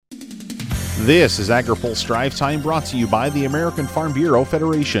This is AgriPulse Drive Time, brought to you by the American Farm Bureau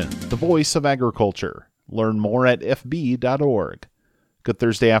Federation, the voice of agriculture. Learn more at fb.org. Good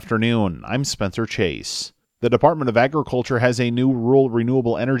Thursday afternoon. I'm Spencer Chase. The Department of Agriculture has a new rural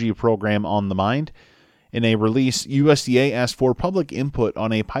renewable energy program on the mind. In a release, USDA asked for public input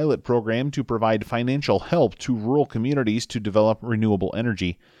on a pilot program to provide financial help to rural communities to develop renewable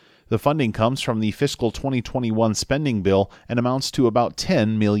energy. The funding comes from the fiscal 2021 spending bill and amounts to about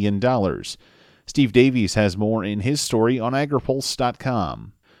 $10 million. Steve Davies has more in his story on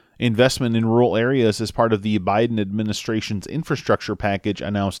agripulse.com. Investment in rural areas is part of the Biden administration's infrastructure package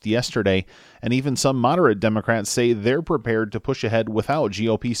announced yesterday, and even some moderate Democrats say they're prepared to push ahead without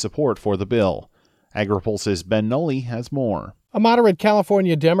GOP support for the bill. AgriPulse's Ben Nuelle has more. A moderate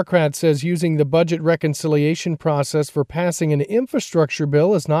California Democrat says using the budget reconciliation process for passing an infrastructure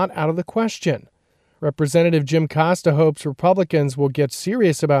bill is not out of the question. Representative Jim Costa hopes Republicans will get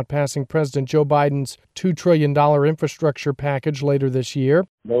serious about passing President Joe Biden's $2 trillion infrastructure package later this year.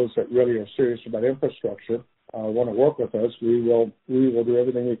 Those that really are serious about infrastructure want to work with us. We will do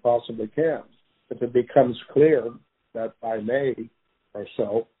everything we possibly can. If it becomes clear that by May or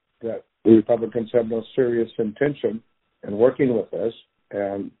so that the Republicans have no serious intention in working with us,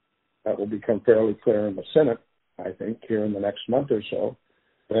 and that will become fairly clear in the Senate, I think, here in the next month or so,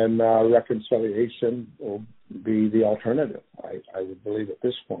 then reconciliation will be the alternative, I would believe at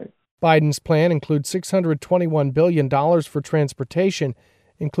this point. Biden's plan includes $621 billion for transportation,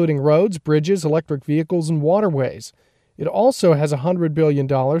 including roads, bridges, electric vehicles, and waterways. It also has $100 billion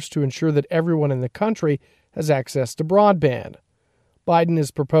to ensure that everyone in the country has access to broadband. Biden is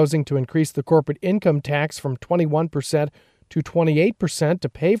proposing to increase the corporate income tax from 21% to 28% to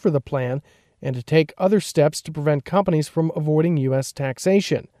pay for the plan and to take other steps to prevent companies from avoiding U.S.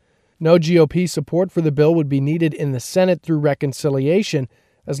 taxation. No GOP support for the bill would be needed in the Senate through reconciliation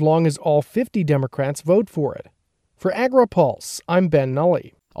as long as all 50 Democrats vote for it. For AgriPulse, I'm Ben Nuelle.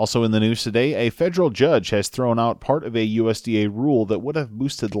 Also in the news today, a federal judge has thrown out part of a USDA rule that would have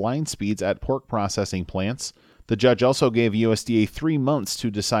boosted line speeds at pork processing plants. The judge also gave USDA 3 months to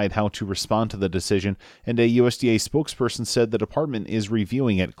decide how to respond to the decision, and a USDA spokesperson said the department is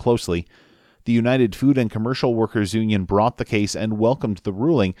reviewing it closely. The United Food and Commercial Workers Union brought the case and welcomed the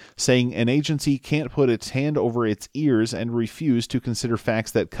ruling, saying an agency can't put its hand over its ears and refuse to consider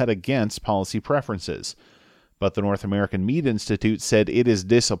facts that cut against policy preferences. But the North American Meat Institute said it is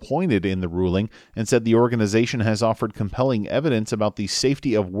disappointed in the ruling and said the organization has offered compelling evidence about the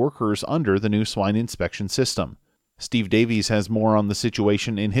safety of workers under the new swine inspection system. Steve Davies has more on the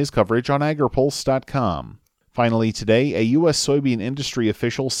situation in his coverage on agripulse.com. Finally today, a U.S. soybean industry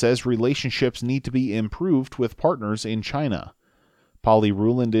official says relationships need to be improved with partners in China. Polly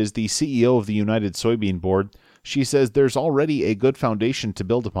Ruland is the CEO of the United Soybean Board. She says there's already a good foundation to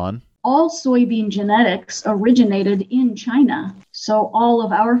build upon. All soybean genetics originated in China, so all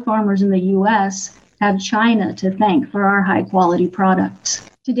of our farmers in the U.S. have China to thank for our high-quality products.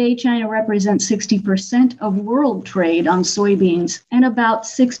 Today, China represents 60% of world trade on soybeans and about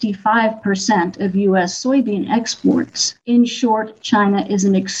 65% of U.S. soybean exports. In short, China is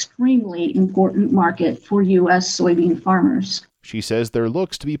an extremely important market for U.S. soybean farmers. She says there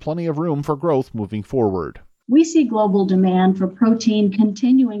looks to be plenty of room for growth moving forward. We see global demand for protein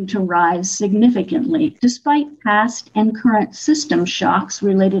continuing to rise significantly, despite past and current system shocks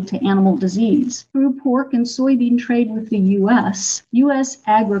related to animal disease. Through pork and soybean trade with the U.S., U.S.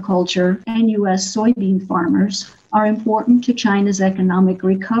 agriculture and U.S. soybean farmers are important to China's economic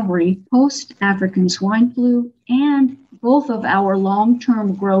recovery post-African swine flu and both of our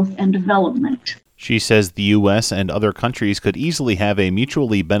long-term growth and development. She says the U.S. and other countries could easily have a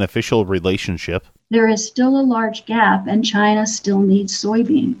mutually beneficial relationship. There is still a large gap, and China still needs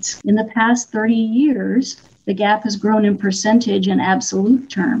soybeans. In the past 30 years, the gap has grown in percentage and absolute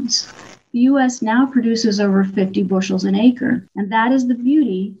terms. The U.S. now produces over 50 bushels an acre, and that is the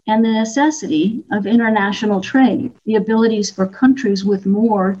beauty and the necessity of international trade, the abilities for countries with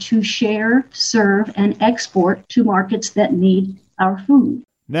more to share, serve, and export to markets that need our food.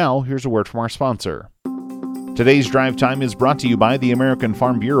 Now, here's a word from our sponsor. Today's Drive Time is brought to you by the American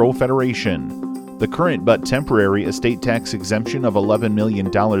Farm Bureau Federation. The current but temporary estate tax exemption of $11 million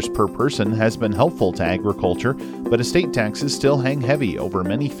per person has been helpful to agriculture, but estate taxes still hang heavy over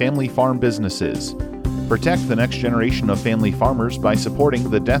many family farm businesses. Protect the next generation of family farmers by supporting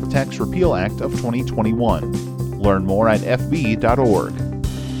the Death Tax Repeal Act of 2021. Learn more at fb.org.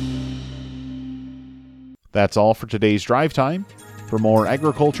 That's all for today's Drive Time. For more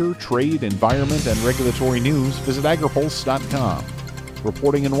agriculture, trade, environment, and regulatory news, visit agripulse.com.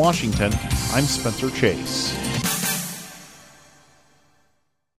 Reporting in Washington, I'm Spencer Chase.